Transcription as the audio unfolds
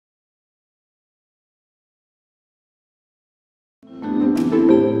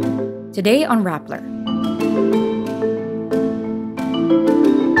Today on Rappler.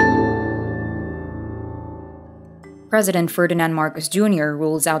 President Ferdinand Marcos Jr.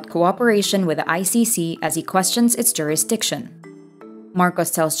 rules out cooperation with the ICC as he questions its jurisdiction.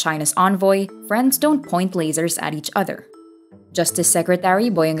 Marcos tells China's envoy, friends don't point lasers at each other. Justice Secretary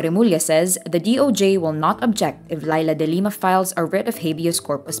Boyeng Remulla says the DOJ will not object if Laila de Lima files a writ of habeas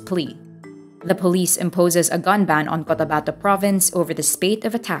corpus plea. The police imposes a gun ban on Cotabato province over the spate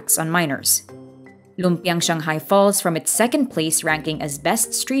of attacks on minors. Lumpiang Shanghai falls from its second place ranking as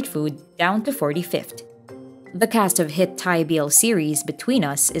best street food down to 45th. The cast of hit Thai BL series Between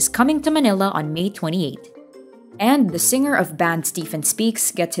Us is coming to Manila on May 28. And the singer of band Stephen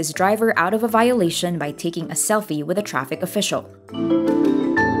Speaks gets his driver out of a violation by taking a selfie with a traffic official.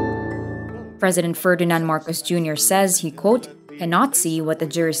 President Ferdinand Marcos Jr. says he, quote, cannot see what the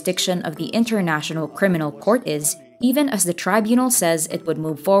jurisdiction of the International Criminal Court is, even as the tribunal says it would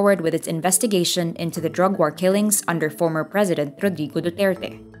move forward with its investigation into the drug war killings under former President Rodrigo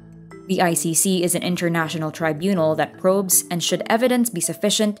Duterte. The ICC is an international tribunal that probes and, should evidence be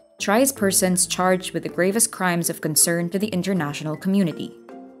sufficient, tries persons charged with the gravest crimes of concern to the international community.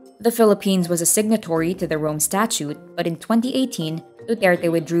 The Philippines was a signatory to the Rome Statute, but in 2018,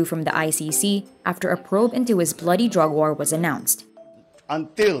 Duterte withdrew from the ICC after a probe into his bloody drug war was announced.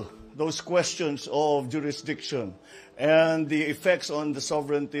 Until those questions of jurisdiction and the effects on the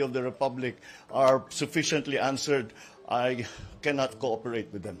sovereignty of the Republic are sufficiently answered, I cannot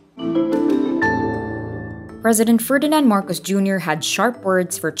cooperate with them. President Ferdinand Marcos Jr. had sharp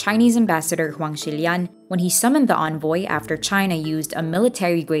words for Chinese Ambassador Huang Xilian when he summoned the envoy after China used a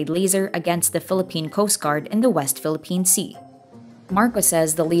military-grade laser against the Philippine Coast Guard in the West Philippine Sea. Marcos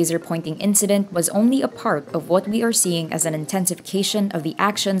says the laser-pointing incident was only a part of what we are seeing as an intensification of the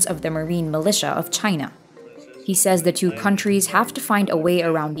actions of the marine militia of China. He says the two countries have to find a way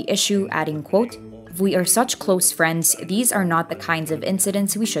around the issue, adding, quote, if we are such close friends, these are not the kinds of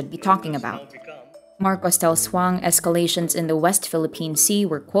incidents we should be talking about. Marcos tells Huang escalations in the West Philippine Sea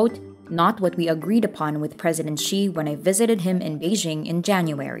were, quote, not what we agreed upon with President Xi when I visited him in Beijing in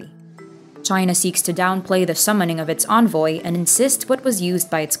January. China seeks to downplay the summoning of its envoy and insists what was used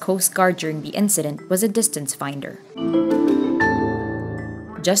by its Coast Guard during the incident was a distance finder.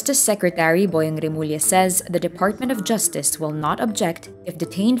 Justice Secretary Boyeng Remulla says the Department of Justice will not object if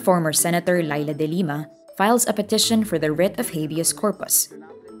detained former Senator Laila de Lima files a petition for the writ of habeas corpus.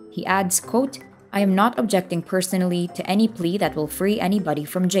 He adds, quote, I am not objecting personally to any plea that will free anybody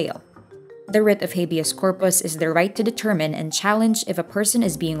from jail. The writ of habeas corpus is the right to determine and challenge if a person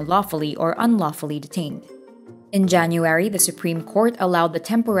is being lawfully or unlawfully detained. In January, the Supreme Court allowed the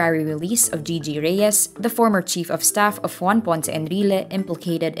temporary release of Gigi Reyes, the former chief of staff of Juan Ponce Enrile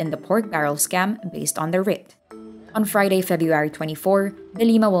implicated in the pork barrel scam, based on the writ. On Friday, February 24, de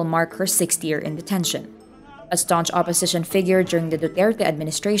Lima will mark her 6th year in detention. A staunch opposition figure during the Duterte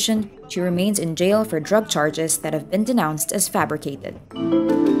administration, she remains in jail for drug charges that have been denounced as fabricated.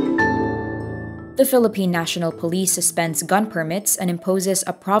 The Philippine National Police suspends gun permits and imposes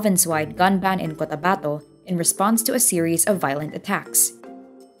a province-wide gun ban in Cotabato in response to a series of violent attacks.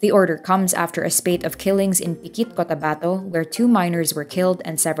 The order comes after a spate of killings in Piquit, Cotabato, where 2 minors were killed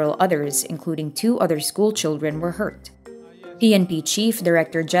and several others, including 2 other school children, were hurt. PNP Chief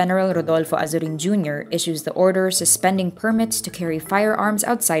Director General Rodolfo Azurin Jr. issues the order suspending permits to carry firearms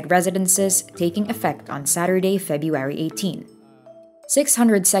outside residences, taking effect on Saturday, February 18.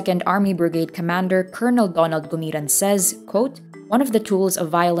 602nd Army Brigade Commander Colonel Donald Gumiran says, quote, one of the tools of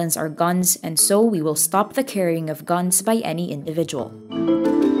violence are guns, and so we will stop the carrying of guns by any individual.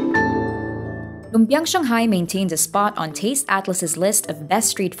 Lumpiang Shanghai maintains a spot on Taste Atlas's list of best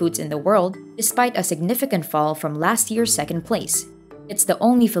street foods in the world, despite a significant fall from last year's 2nd place. It's the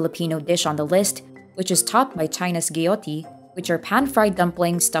only Filipino dish on the list, which is topped by China's gyote, which are pan-fried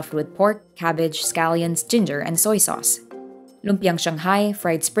dumplings stuffed with pork, cabbage, scallions, ginger, and soy sauce. Lumpiang Shanghai,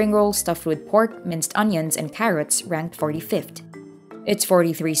 fried spring rolls stuffed with pork, minced onions, and carrots, ranked 45th. It's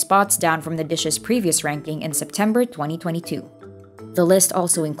 43 spots down from the dish's previous ranking in September 2022. The list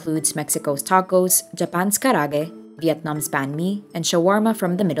also includes Mexico's tacos, Japan's karaage, Vietnam's banh mi, and shawarma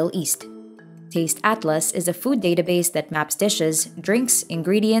from the Middle East. Taste Atlas is a food database that maps dishes, drinks,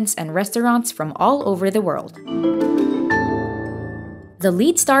 ingredients, and restaurants from all over the world. The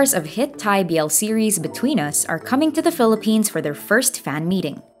lead stars of hit Thai BL series Between Us are coming to the Philippines for their first fan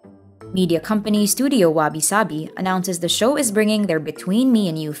meeting. Media company Studio Wabi Sabi announces the show is bringing their Between Me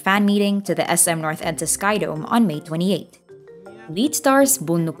and You fan meeting to the SM North EDSA Skydome on May 28. Lead stars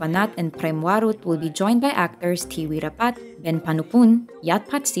Bun Nupanat and Prem Warut will be joined by actors Tiwi Rapat, Ben Panupun, Yat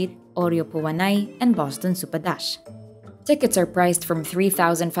Patsit, Oreo Puwanay, and Boston Supadash. Tickets are priced from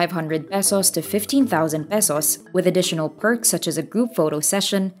 3,500 pesos to 15,000 pesos, with additional perks such as a group photo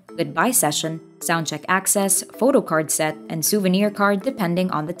session, goodbye session, soundcheck access, photo card set, and souvenir card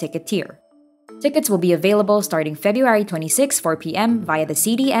depending on the ticket tier. Tickets will be available starting February 26, 4 p.m. via the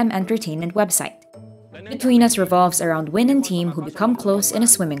CDM Entertainment website. Between Us revolves around Win and team who become close in a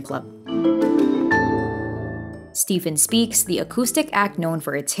swimming club. Stephen Speaks, the acoustic act known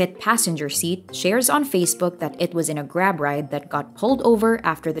for its hit Passenger Seat, shares on Facebook that it was in a grab ride that got pulled over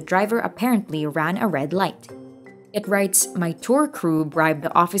after the driver apparently ran a red light. It writes, "My tour crew bribed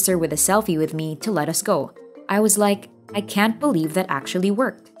the officer with a selfie with me to let us go. I was like, I can't believe that actually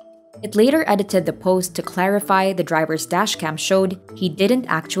worked." It later edited the post to clarify the driver's dashcam showed he didn't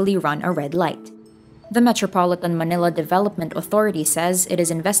actually run a red light. The Metropolitan Manila Development Authority says it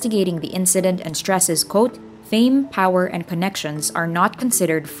is investigating the incident and stresses, quote, "Fame, power, and connections are not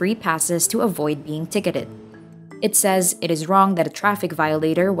considered free passes to avoid being ticketed." It says it is wrong that a traffic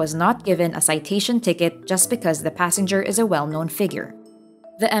violator was not given a citation ticket just because the passenger is a well-known figure.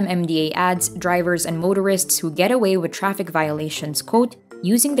 The MMDA adds drivers and motorists who get away with traffic violations, quote,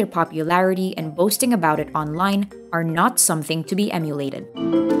 "using their popularity and boasting about it online are not something to be emulated."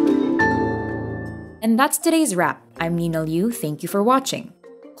 And that's today's wrap. I'm Nina Liu. Thank you for watching.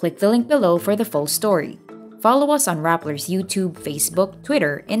 Click the link below for the full story. Follow us on Rappler's YouTube, Facebook,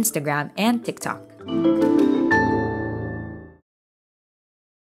 Twitter, Instagram, and TikTok.